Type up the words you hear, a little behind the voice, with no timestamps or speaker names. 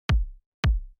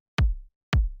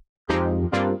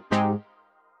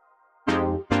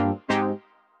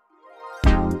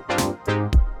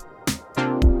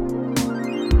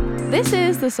This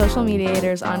is the Social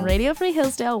Mediators on Radio Free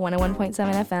Hillsdale 101.7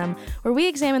 FM, where we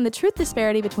examine the truth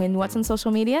disparity between what's on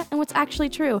social media and what's actually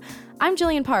true. I'm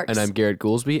Jillian Parks. And I'm Garrett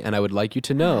Goolsby, and I would like you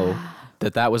to know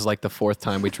that was like the fourth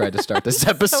time we tried to start this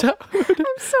episode. I'm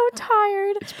so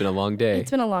tired. It's been a long day.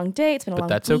 It's been a long day. It's been a long week.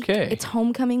 But that's okay. It's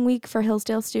homecoming week for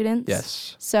Hillsdale students.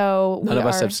 Yes. So none of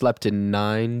us have slept in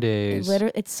 9 days.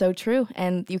 Literally, it's so true.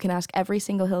 And you can ask every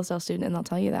single Hillsdale student, and they'll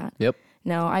tell you that. Yep.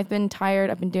 No, I've been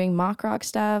tired. I've been doing mock rock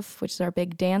stuff, which is our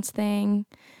big dance thing.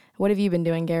 What have you been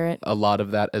doing, Garrett? A lot of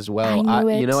that as well. I knew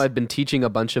it. You know, I've been teaching a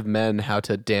bunch of men how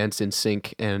to dance in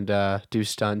sync and do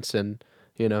stunts and,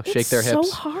 you know, shake their hips.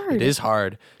 It's so hard. It is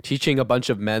hard. Teaching a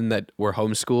bunch of men that were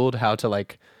homeschooled how to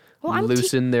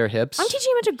loosen their hips. I'm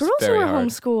teaching a bunch of girls who are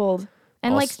homeschooled.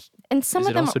 And and some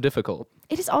of them. Is it also difficult?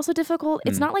 It is also difficult.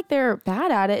 It's not like they're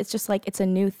bad at it. It's just like it's a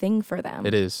new thing for them.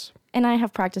 It is. And I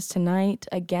have practice tonight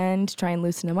again to try and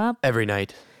loosen them up. Every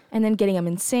night. And then getting them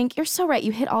in sync. You're so right.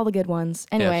 You hit all the good ones.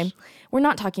 Anyway, yes. We're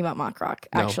not talking about mock rock,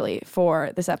 actually,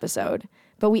 for this episode.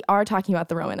 But we are talking about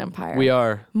the Roman Empire. We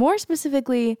are. More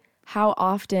specifically, how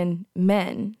often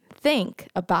men think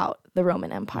about the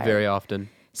Roman Empire. Very often.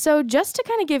 So just to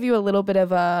kind of give you a little bit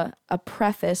of a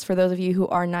preface for those of you who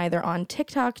are neither on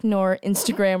TikTok nor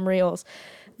Instagram Reels,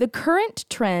 the current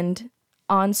trend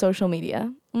on social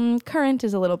media, current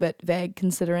is a little bit vague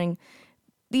considering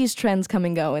these trends come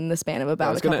and go in the span of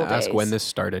about a couple days. I was going to ask when this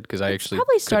started because I actually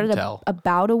probably started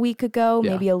about a week ago,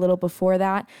 maybe a little before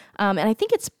that. And I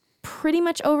think it's pretty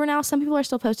much over now. Some people are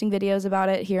still posting videos about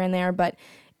it here and there, but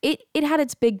it had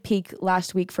its big peak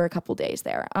last week for a couple days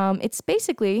there. It's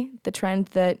basically the trend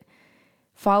that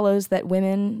follows that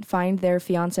women find their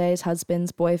fiancés,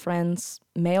 husbands, boyfriends,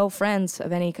 male friends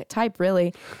of any type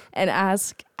really, and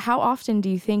ask, how often do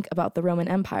you think about the Roman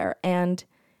Empire? And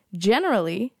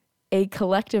generally, a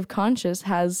collective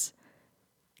consciousness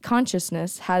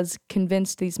has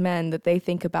convinced these men that they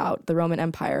think about the Roman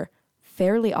Empire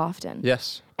fairly often.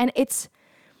 Yes. And it's,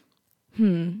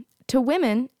 to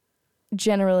women,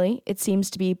 generally, it seems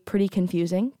to be pretty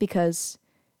confusing because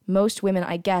most women,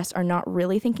 I guess, are not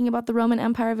really thinking about the Roman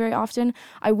Empire very often.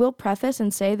 I will preface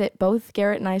and say that both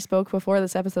Garrett and I spoke before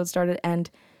this episode started, and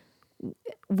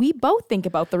we both think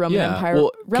about the Roman Empire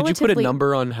relatively. Could you put a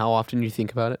number on how often you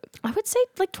think about it? I would say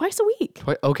like twice a week.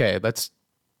 Okay, that's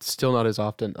still not as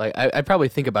often. Like I probably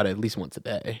think about it at least once a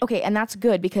day. Okay, and that's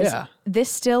good because this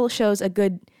still shows a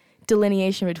good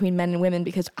delineation between men and women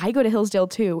because I go to Hillsdale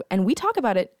too, and we talk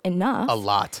about it enough. A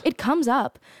lot. It comes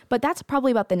up, but that's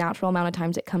probably about the natural amount of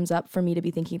times it comes up for me to be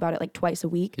thinking about it like twice a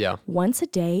week. Yeah. Once a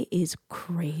day is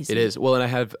crazy. It is. Well, and I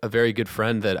have a very good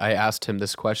friend that I asked him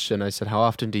this question. I said, how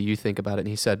often do you think about it? And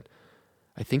he said,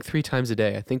 I think 3 times a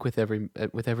day. I think with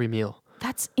every meal.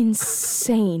 That's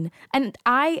insane. And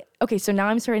so now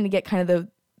I'm starting to get kind of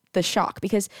the shock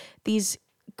because these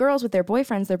girls with their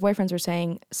boyfriends were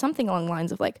saying something along the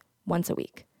lines of like, once a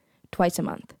week, twice a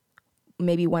month,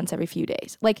 maybe once every few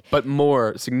days. But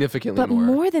more, significantly more. But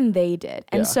more than they did.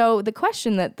 And so the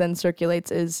question that then circulates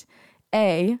is,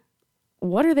 A,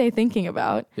 what are they thinking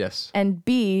about? Yes. And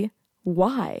B,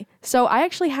 why? So I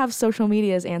actually have social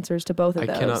media's answers to both of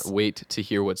those. I cannot wait to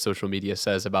hear what social media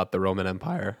says about the Roman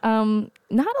Empire. Not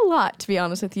a lot, to be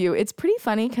honest with you. It's pretty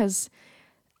funny because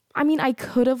I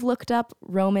could have looked up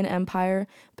Roman Empire,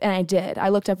 and I did. I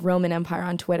looked up Roman Empire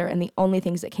on Twitter, and the only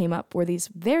things that came up were these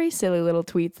very silly little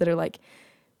tweets that are like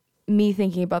me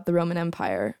thinking about the Roman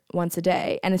Empire once a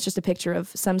day, and it's just a picture of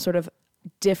some sort of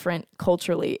different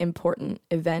culturally important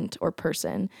event or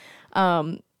person.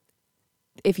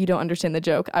 If you don't understand the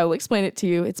joke, I will explain it to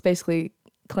you. It's basically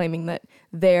claiming that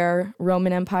their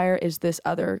Roman Empire is this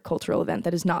other cultural event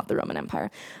that is not the Roman Empire.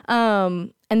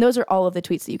 And those are all of the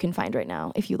tweets that you can find right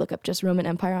now if you look up just Roman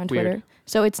Empire on Twitter. Weird.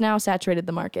 So it's now saturated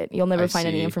the market. You'll never find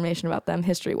any information about them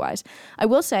history-wise. I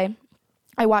will say,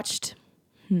 I watched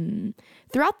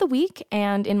throughout the week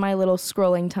and in my little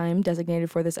scrolling time designated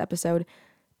for this episode,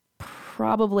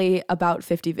 probably about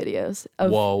 50 videos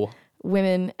of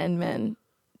women and men.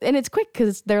 And it's quick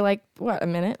because they're like, a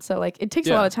minute? So like it takes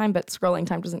a lot of time, but scrolling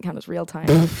time doesn't count as real time.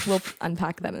 We'll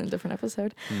unpack that in a different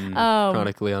episode.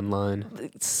 Chronically online.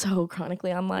 It's so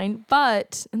chronically online.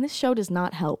 And this show does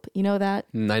not help. You know that?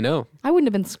 I know. I wouldn't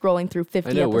have been scrolling through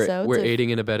 50 episodes. We're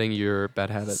aiding and abetting your bad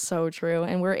habits. So true.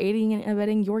 And we're aiding and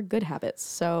abetting your good habits.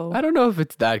 So I don't know if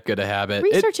it's that good a habit.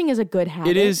 Researching is a good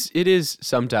habit. It is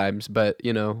sometimes, but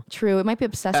you know. True. It might be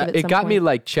obsessive at some point. It got me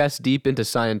like chest deep into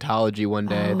Scientology one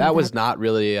day. That was not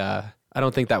really I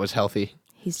don't think that was healthy.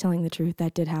 He's telling the truth.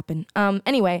 That did happen.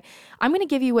 Anyway, I'm going to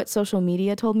give you what social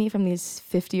media told me from these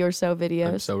 50 or so videos.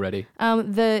 I'm so ready.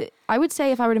 I would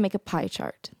say if I were to make a pie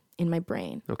chart in my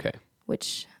brain. Okay.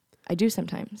 Which I do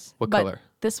sometimes. What but color?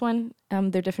 This one,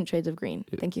 they're different shades of green.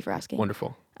 Thank you for asking.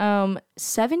 Wonderful.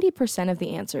 70% of the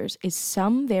answers is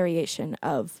some variation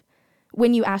of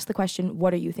when you ask the question,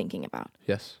 what are you thinking about?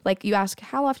 Yes. Like you ask,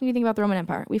 how often do you think about the Roman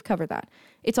Empire? We've covered that.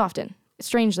 It's often,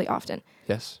 strangely often.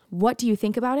 Yes. What do you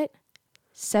think about it?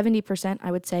 70%,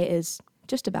 I would say, is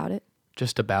just about it.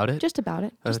 Just about it? Just about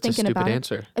it. Just That's thinking about it. a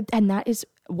stupid answer. And that is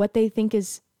what they think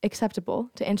is acceptable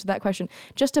to answer that question.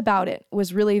 Just about it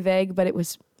was really vague, but it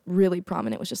was really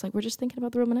prominent. It was just like, we're just thinking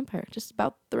about the Roman Empire. Just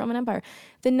about the Roman Empire.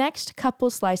 The next couple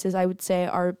slices, I would say,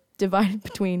 are divided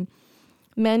between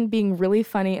men being really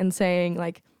funny and saying,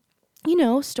 like, you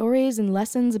know, stories and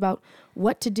lessons about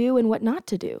what to do and what not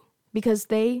to do. Because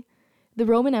the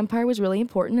Roman Empire was really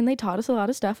important and they taught us a lot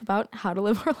of stuff about how to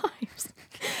live our lives.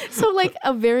 So like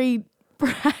a very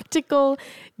practical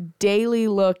daily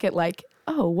look at like,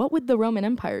 oh, what would the Roman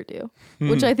Empire do?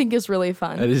 Which I think is really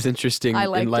fun. That is interesting I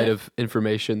in liked light it. of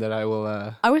information that I will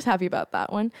I was happy about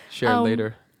that one. share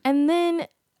later. And then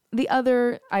the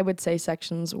other, I would say,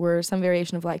 sections were some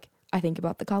variation of like, I think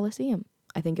about the Colosseum.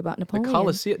 I think about Napoleon. The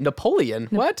Colosseum? Napoleon?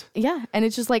 What? Yeah. And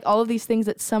it's just like all of these things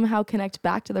that somehow connect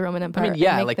back to the Roman Empire. I mean, and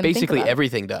yeah, make like them think basically about it.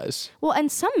 everything does. Well,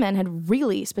 and some men had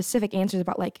really specific answers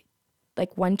about like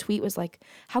one tweet was like,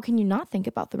 how can you not think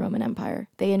about the Roman Empire?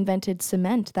 They invented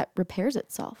cement that repairs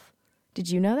itself. Did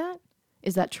you know that?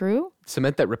 Is that true?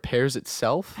 Cement that repairs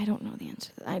itself? I don't know the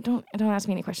answer to that. Don't ask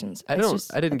me any questions. I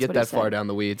didn't get that far down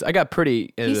the weeds. I got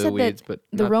pretty into the weeds, but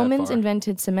the not Romans that far.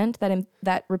 invented cement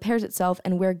that repairs itself,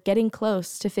 and we're getting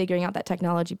close to figuring out that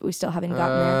technology, but we still haven't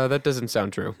gotten there. That doesn't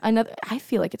sound true. I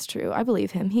feel like it's true. I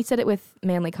believe him. He said it with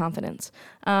manly confidence.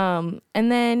 And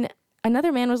then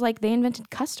another man was like, they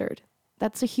invented custard.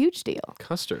 That's a huge deal.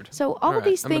 Custard. So all of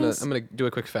these things. I'm gonna do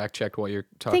a quick fact check while you're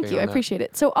talking. Thank you. I on that. appreciate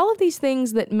it. So all of these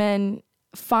things that men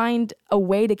find a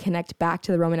way to connect back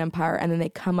to the Roman Empire, and then they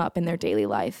come up in their daily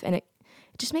life, and it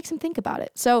just makes them think about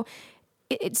it. So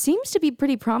it seems to be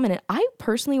pretty prominent. I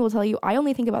personally will tell you, I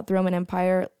only think about the Roman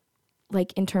Empire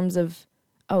like in terms of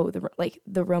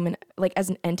the Roman, like as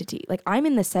an entity. Like I'm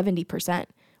in the 70%, where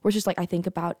it's just like I think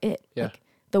about it. Yeah. Like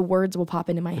the words will pop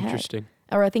into my head. Interesting.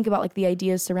 Or I think about like the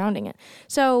ideas surrounding it.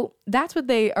 So that's what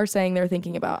they are saying they're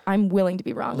thinking about. I'm willing to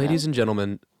be wrong. Ladies and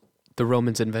gentlemen, the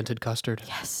Romans invented custard.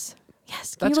 Yes.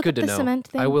 Yes. Can That's you look good up to the know. cement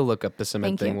thing? I will look up the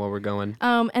cement Thank thing you. while we're going.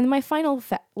 And my final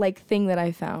thing that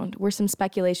I found were some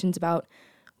speculations about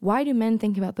why do men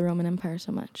think about the Roman Empire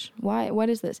so much? What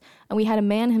is this? And we had a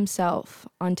man himself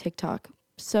on TikTok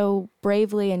so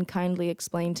bravely and kindly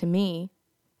explain to me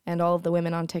and all of the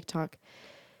women on TikTok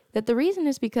that the reason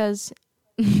is because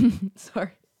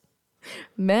sorry.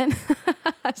 Men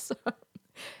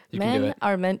men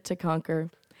are meant to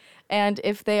conquer. And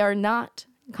if they are not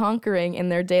conquering in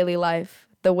their daily life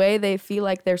the way they feel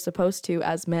like they're supposed to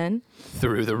as men,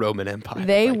 through the Roman Empire,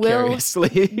 they will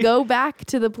vicariously. go back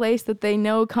to the place that they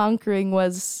know conquering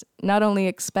was not only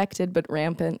expected but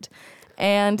rampant.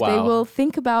 And they Wow. will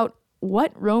think about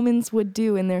what Romans would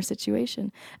do in their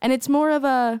situation. And it's more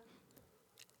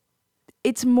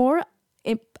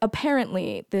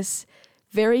apparently this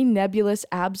very nebulous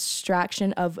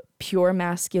abstraction of pure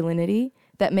masculinity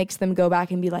that makes them go back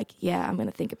and be like, yeah, I'm going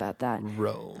to think about that.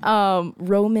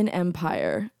 Roman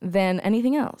Empire than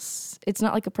anything else. It's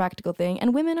not like a practical thing.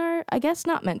 And women are, I guess,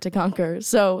 not meant to conquer.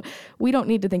 So we don't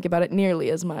need to think about it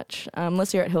nearly as much.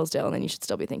 Unless you're at Hillsdale, and then you should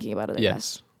still be thinking about it, I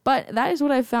guess. But that is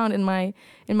what I've found in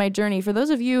my journey. For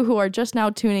those of you who are just now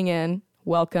tuning in,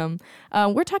 welcome.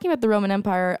 We're talking about the Roman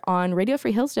Empire on Radio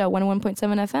Free Hillsdale 101.7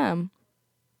 FM.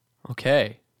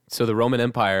 Okay. So the Roman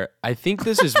Empire, I think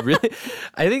this is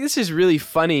really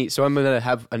funny. So I'm going to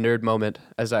have a nerd moment,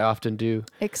 as I often do.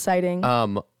 Exciting.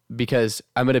 Because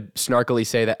I'm going to snarkily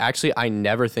say that actually I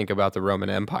never think about the Roman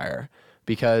Empire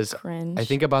because Cringe. I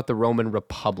think about the Roman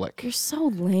Republic. You're so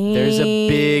lame. There's a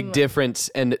big difference.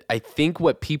 And I think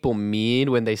what people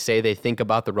mean when they say they think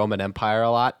about the Roman Empire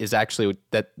a lot is actually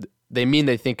that they mean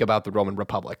they think about the Roman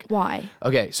Republic. Why?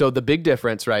 Okay, so the big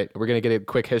difference, right? We're going to get a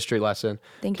quick history lesson.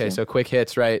 Thank you. Okay, so quick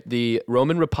hits, right? The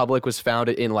Roman Republic was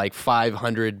founded in like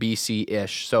 500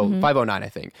 BC-ish, so 509, I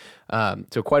think.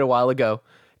 So quite a while ago.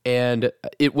 And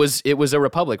it was a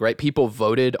republic, right? People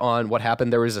voted on what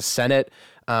happened. There was a Senate,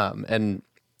 and,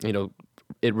 you know,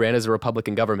 it ran as a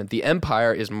republican government. The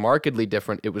empire is markedly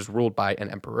different. It was ruled by an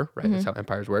emperor, right? That's how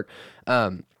empires work.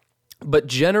 But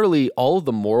generally, all of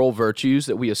the moral virtues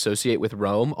that we associate with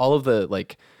Rome, all of the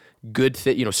like good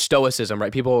thing, stoicism,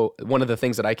 right? People, one of the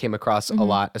things that I came across a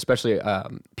lot, especially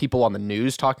people on the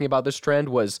news talking about this trend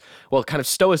was, well, kind of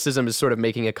stoicism is sort of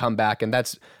making a comeback, and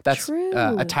that's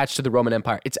attached to the Roman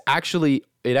Empire. It actually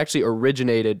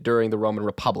originated during the Roman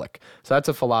Republic. So that's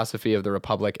a philosophy of the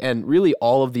Republic, and really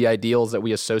all of the ideals that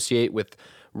we associate with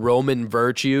Roman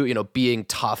virtue, being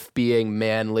tough, being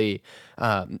manly,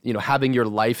 having your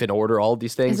life in order, all of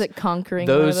these things. Is it conquering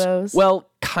one of those? Well,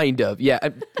 kind of, yeah.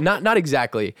 Not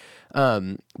exactly.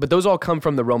 But those all come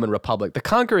from the Roman Republic. The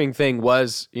conquering thing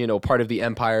was, part of the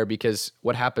empire, because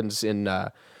what happens in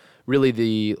really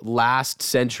the last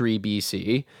century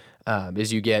BC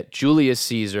is you get Julius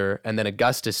Caesar and then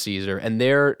Augustus Caesar, and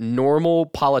they're normal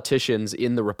politicians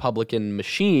in the Republican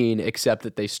machine, except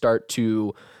that they start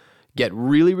to get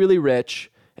really, really rich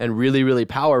and really, really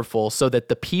powerful, so that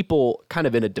the people kind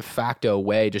of in a de facto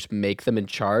way just make them in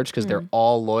charge, because they're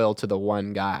all loyal to the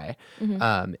one guy.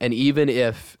 And even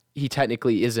if he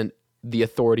technically isn't the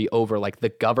authority over like the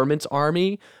government's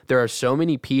army, there are so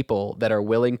many people that are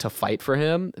willing to fight for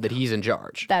him that he's in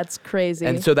charge. That's crazy.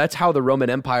 And so that's how the Roman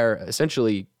Empire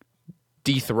essentially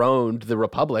dethroned the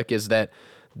Republic, is that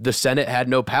the Senate had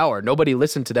no power. Nobody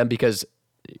listened to them because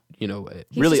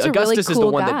really Augustus is the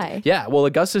one that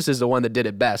Augustus is the one that did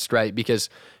it best, right? Because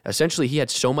essentially he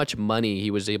had so much money, he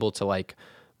was able to like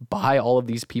buy all of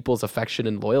these people's affection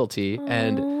and loyalty.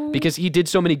 And because he did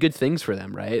so many good things for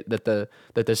them, right? That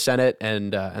the Senate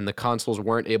and the consuls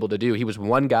weren't able to do. He was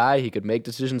one guy, he could make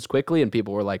decisions quickly, and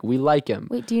people were like, we like him.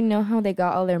 Wait, do you know how they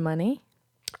got all their money?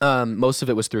 Most of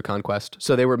it was through conquest.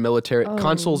 So they were military.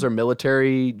 Consuls are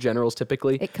military generals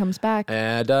typically. It comes back.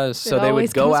 And so they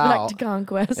would go out. Back to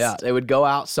conquest. Yeah, they would go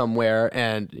out somewhere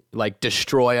and like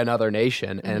destroy another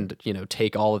nation and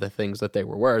take all of the things that they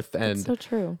were worth. And that's so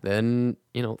true. Then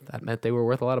that meant they were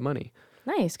worth a lot of money.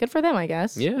 Nice, good for them, I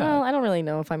guess. Yeah. Well, I don't really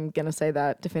know if I'm gonna say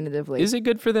that definitively. Is it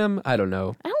good for them? I don't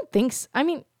know. I don't think so. I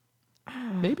mean,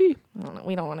 maybe. I don't know.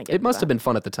 We don't want to get. It must have been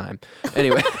fun at the time.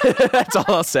 Anyway, that's all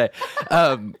I'll say.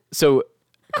 So,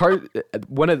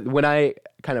 when I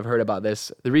kind of heard about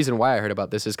this, the reason why I heard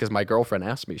about this is because my girlfriend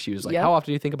asked me. She was like, "How often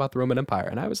do you think about the Roman Empire?"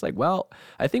 And I was like, "Well,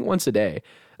 I think once a day."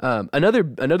 Another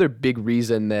big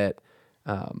reason that,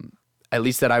 at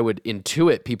least that I would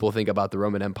intuit people think about the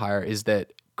Roman Empire, is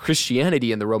that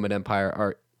Christianity and the Roman Empire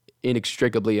are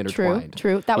inextricably intertwined.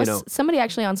 True. That was somebody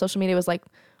actually on social media was like,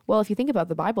 well, if you think about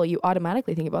the Bible, you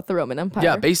automatically think about the Roman Empire.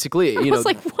 Yeah, basically. I was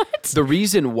like, what? The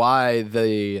reason why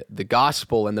the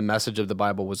gospel and the message of the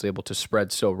Bible was able to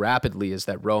spread so rapidly is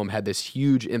that Rome had this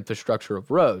huge infrastructure of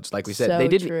roads. Like we said, they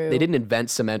didn't invent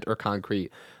cement or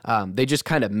concrete. They just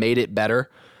kind of made it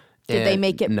better. Did they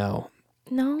make it? No,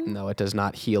 it does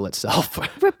not heal itself.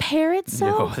 Repair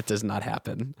itself? No, it does not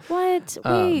happen. What?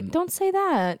 Wait, don't say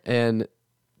that.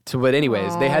 But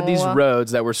anyways, they had these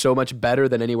roads that were so much better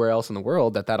than anywhere else in the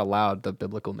world that allowed the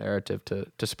biblical narrative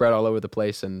to spread all over the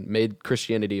place and made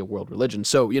Christianity a world religion.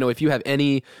 So, if you have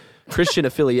any Christian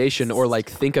affiliation or like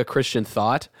think a Christian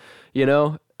thought,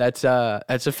 that's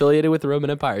affiliated with the Roman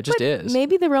Empire. It just is.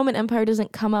 Maybe the Roman Empire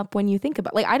doesn't come up when you think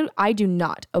about, like, I do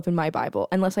not open my Bible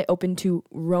unless I open to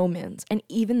Romans. And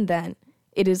even then,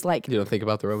 it is like you don't think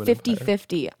about the Roman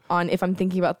 50-50 on if I'm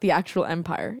thinking about the actual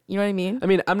empire. You know what I mean? I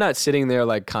mean, I'm not sitting there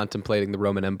like contemplating the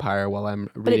Roman Empire while I'm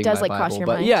reading my Bible. But it does cross your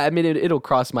mind. Yeah, I mean, it'll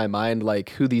cross my mind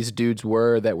like who these dudes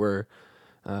were that were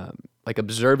like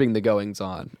observing the goings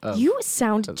on. You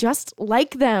sound just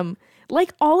like them.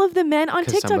 Like all of the men on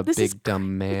TikTok. I'm a big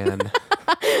dumb man.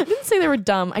 I didn't say they were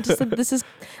dumb. I just said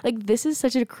this is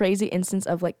such a crazy instance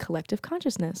of like collective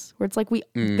consciousness where it's like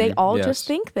they all just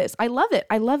think this. I love it.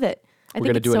 We're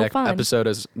going to do an episode.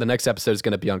 The next episode is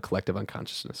going to be on collective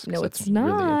unconsciousness. No, it's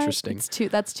not. Really interesting.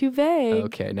 That's too vague.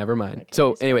 Okay, never mind.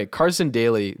 Okay, anyway, Carson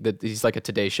Daly, he's like a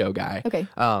Today Show guy. Okay.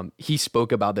 He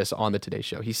spoke about this on the Today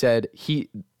Show. He said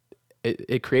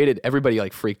it created, everybody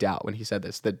like freaked out when he said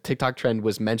this. The TikTok trend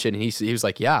was mentioned. And he was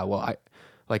like, yeah, well,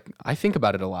 I think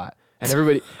about it a lot.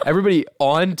 And everybody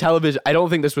on television, I don't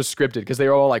think this was scripted because they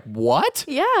were all like, what?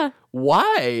 Yeah.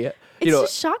 Why? It's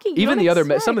just shocking. Even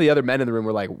some of the other men in the room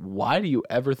were like, why do you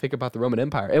ever think about the Roman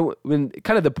Empire? And when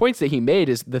kind of the points that he made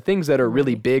is the things that are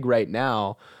really big right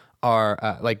now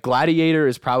are like Gladiator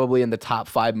is probably in the top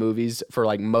 5 movies for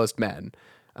like most men.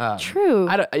 True.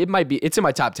 It's in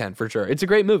my top 10 for sure. It's a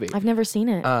great movie. I've never seen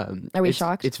it. Are we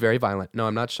shocked? It's very violent. No,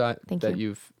 I'm not shocked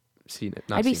you've seen it.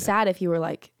 I'd be sad if you were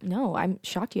like, no, I'm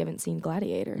shocked you haven't seen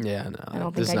Gladiator. Yeah, no. I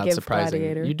don't think I give surprising.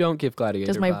 Gladiator. You don't give Gladiator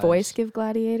Does my vibes. voice give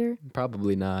Gladiator?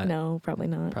 Probably not. No, probably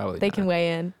not. Probably they not. can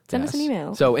weigh in. Send us an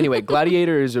email. So anyway,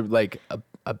 Gladiator is like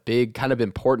a big kind of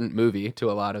important movie to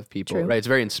a lot of people, right? It's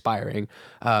very inspiring.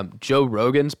 Joe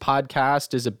Rogan's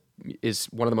podcast is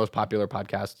one of the most popular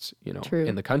podcasts, True.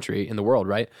 in the country, in the world,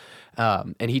 right?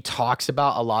 And he talks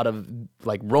about a lot of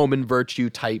like Roman virtue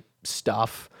type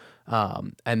stuff.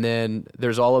 And then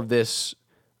there's all of this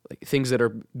like things that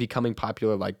are becoming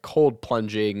popular, like cold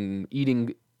plunging,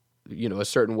 eating, a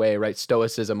certain way, right?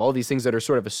 Stoicism, all these things that are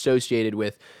sort of associated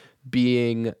with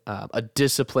being a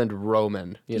disciplined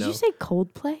Roman. Did you say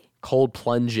Coldplay? Cold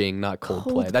plunging, not cold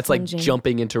play. That's plunging. Like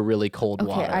jumping into really cold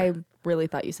water. Okay, I really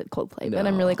thought you said Coldplay, but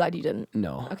I'm really glad you didn't.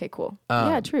 No. Okay, cool.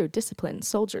 Yeah, true. Discipline,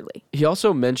 soldierly. He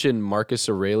also mentioned Marcus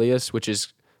Aurelius, which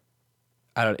is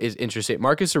interesting.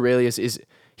 Marcus Aurelius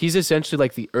he's essentially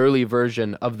like the early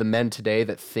version of the men today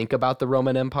that think about the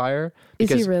Roman Empire.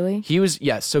 Is he really? He was,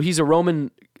 yes. So he's a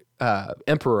Roman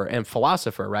emperor and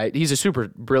philosopher, right? He's a super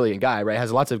brilliant guy, right?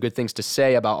 Has lots of good things to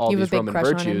say about all these Roman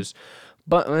virtues.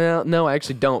 But well, no, I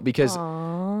actually don't, because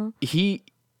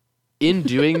in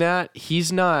doing that,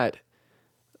 he's not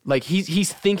like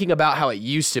he's thinking about how it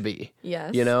used to be.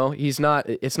 Yes. He's not.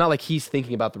 It's not like he's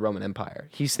thinking about the Roman Empire.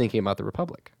 He's thinking about the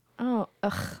Republic. Oh,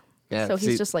 ugh. Yeah, so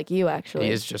he's just like you, actually.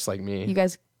 He is just like me. You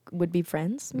guys would be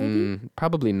friends, maybe?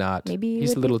 Probably not. Maybe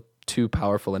he's a little too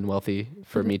powerful and wealthy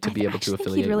for me to be able to affiliate. I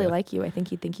think he'd really like you. I think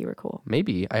he'd think you were cool.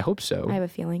 Maybe. I hope so. I have a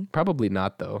feeling. Probably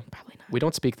not, though. Probably not. We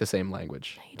don't speak the same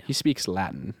language. No, you don't. He speaks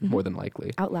Latin, more than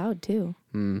likely. Out loud, too.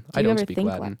 I don't speak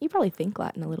Latin. You probably think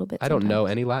Latin a little bit. I don't know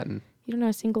any Latin. You don't know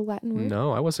a single Latin word?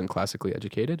 No, I wasn't classically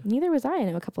educated. Neither was I. I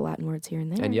know a couple Latin words here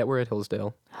and there. And yet we're at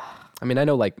Hillsdale. I mean, I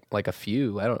know like a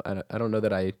few. I don't know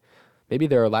that maybe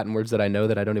there are Latin words that I know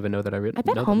that I don't even know that I really I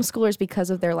bet know homeschoolers, because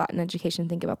of their Latin education,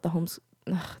 think about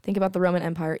the Roman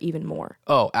Empire even more.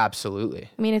 Oh, absolutely.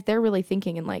 I mean, if they're really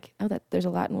thinking and like, there's a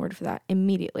Latin word for that,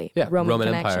 immediately. Yeah, Roman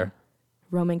Empire.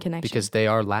 Roman connection. Because they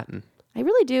are Latin. I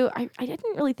really do. I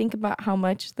didn't really think about how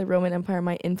much the Roman Empire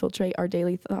might infiltrate our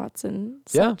daily thoughts and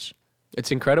such. Yeah,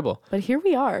 it's incredible. But here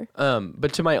we are.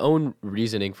 But to my own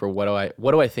reasoning for what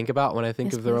do I think about when I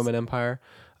think of the Roman Empire?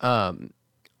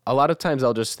 A lot of times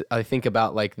I think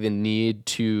about like the need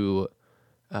to,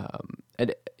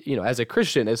 and as a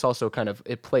Christian, it's also kind of,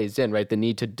 it plays in, right? The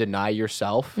need to deny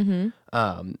yourself,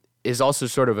 is also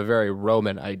sort of a very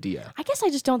Roman idea. I guess I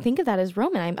just don't think of that as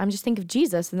Roman. I'm just think of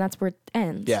Jesus, and that's where it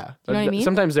ends. Yeah. You know what I mean?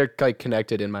 Sometimes they're like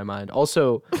connected in my mind.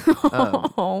 Also, I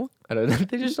don't know.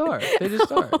 They just are.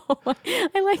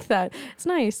 I like that. It's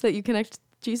nice that you connect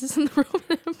Jesus and the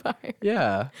Roman Empire.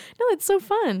 Yeah. No, it's so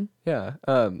fun. Yeah.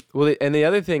 Well, and the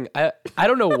other thing, I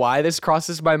don't know why this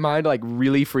crosses my mind like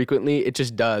really frequently. It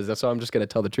just does. That's why I'm just going to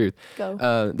tell the truth.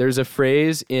 Go. There's a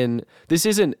phrase this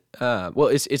isn't,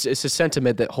 it's a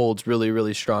sentiment that holds really,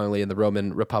 really strongly in the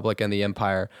Roman Republic and the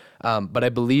Empire. But I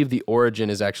believe the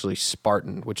origin is actually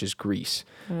Spartan, which is Greece.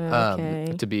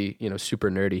 Okay. To be,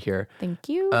 super nerdy here. Thank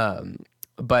you.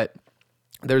 But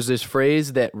there's this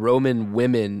phrase that Roman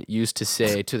women used to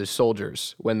say to the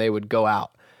soldiers when they would go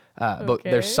out, but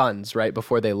their sons, right,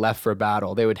 before they left for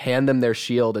battle. They would hand them their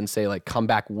shield and say, like, come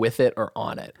back with it or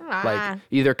on it. Like,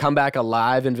 either come back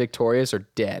alive and victorious or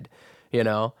dead,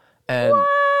 And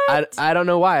I don't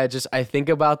know why. I think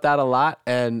about that a lot.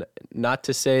 And not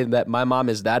to say that my mom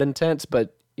is that intense,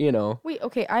 but Wait,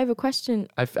 okay, I have a question.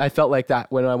 I felt like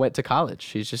that when I went to college.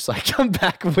 She's just like, come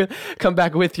back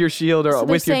with your shield or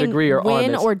with your degree or on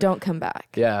win this. or don't come back.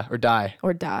 Yeah, or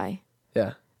die.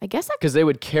 Yeah. I guess because they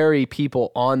would carry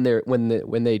people on their when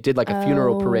they did like a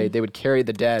funeral parade, they would carry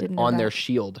the dead on their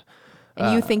shield.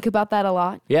 And you think about that a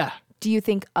lot? Yeah. Do you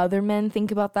think other men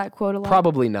think about that quote a lot?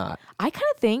 Probably not. I kind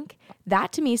of think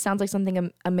that to me sounds like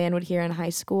something a man would hear in high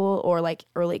school or like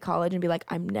early college and be like,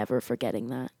 I'm never forgetting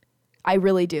that. I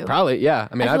really do. Probably, yeah.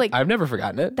 I mean, I've never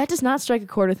forgotten it. That does not strike a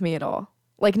chord with me at all.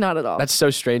 Like, not at all. That's so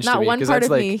strange to me. Not one part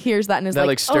of me hears that and is like, that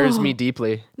like stirs me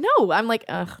deeply. No, I'm like,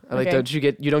 ugh. Like,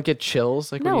 you don't get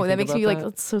chills? Like, no, that makes me like,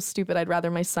 that's so stupid. I'd rather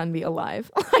my son be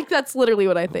alive. Like, that's literally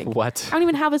what I think. What? I don't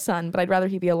even have a son, but I'd rather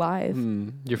he be alive.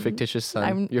 Your fictitious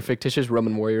son. Your fictitious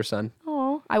Roman warrior son.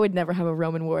 Oh, I would never have a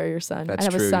Roman warrior son. That's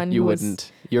I'd have true. a son you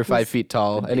wouldn't. You're 5 feet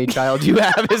tall. Any child you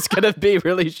have is going to be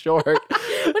really short.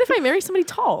 What if I marry somebody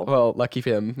tall? Well, lucky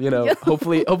for him.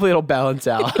 Hopefully it'll balance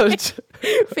out.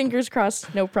 Fingers crossed.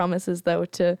 No promises though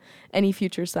to any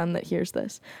future son that hears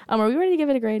this. Are we ready to give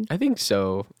it a grade? I think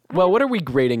so. Well, what are we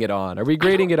grading it on? Are we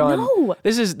grading it on? No.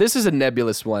 This is a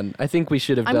nebulous one. I think we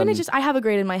should have done. I have a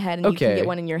grade in my head, and you can get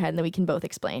one in your head, and then we can both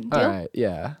explain. Deal? All right.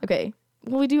 Yeah. Okay.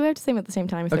 Well, we do have to say them at the same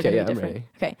time if they're going to be different. I'm ready.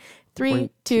 Okay. 3,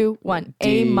 2, 1.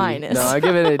 A minus. No, I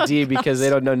give it a D because they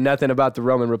don't know nothing about the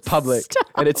Roman Republic,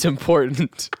 and it's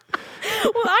important.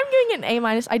 Well, I'm giving it an A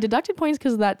minus. I deducted points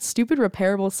because of that stupid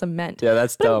repairable cement. Yeah,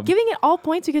 that's but dumb. I'm giving it all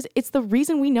points because it's the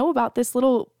reason we know about this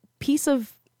little piece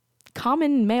of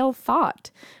common male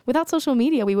thought. Without social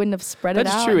media, we wouldn't have spread it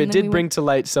out. That's true. It did bring to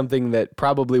light something that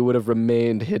probably would have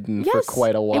remained hidden for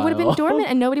quite a while. It would have been dormant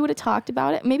and nobody would have talked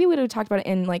about it. Maybe we would have talked about it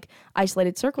in like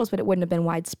isolated circles, but it wouldn't have been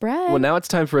widespread. Well, now it's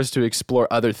time for us to explore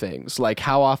other things. Like,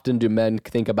 how often do men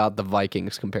think about the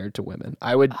Vikings compared to women?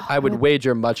 I would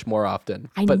wager much more often,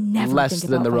 but less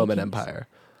than the Roman Empire.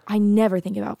 I never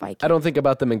think about Vikings. I don't think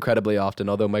about them incredibly often,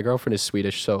 although my girlfriend is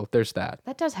Swedish, so there's that.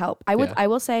 That does help. I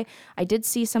will say, I did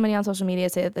see somebody on social media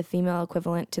say that the female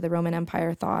equivalent to the Roman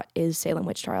Empire thought is Salem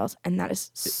witch trials, and that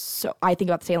is so. I think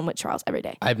about the Salem witch trials every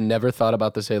day. I've never thought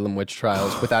about the Salem witch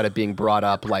trials without it being brought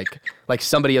up, like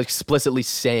somebody explicitly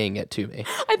saying it to me.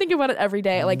 I think about it every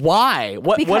day. Like, why?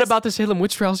 What about the Salem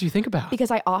witch trials do you think about?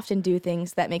 Because I often do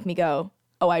things that make me go,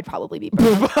 oh, I'd probably be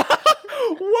burned.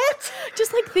 What?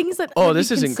 Just like things that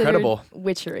this is incredible.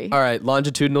 Witchery. All right,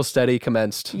 longitudinal study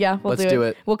commenced. Yeah, let's do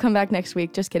it. We'll come back next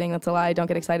week. Just kidding. That's a lie. Don't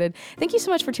get excited. Thank you so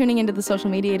much for tuning into the Social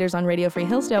Mediators on Radio Free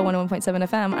Hillsdale 101.7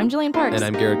 FM. I'm Jillian Parks. And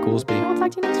I'm Garrett Goolsby. And we'll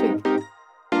talk to you next week.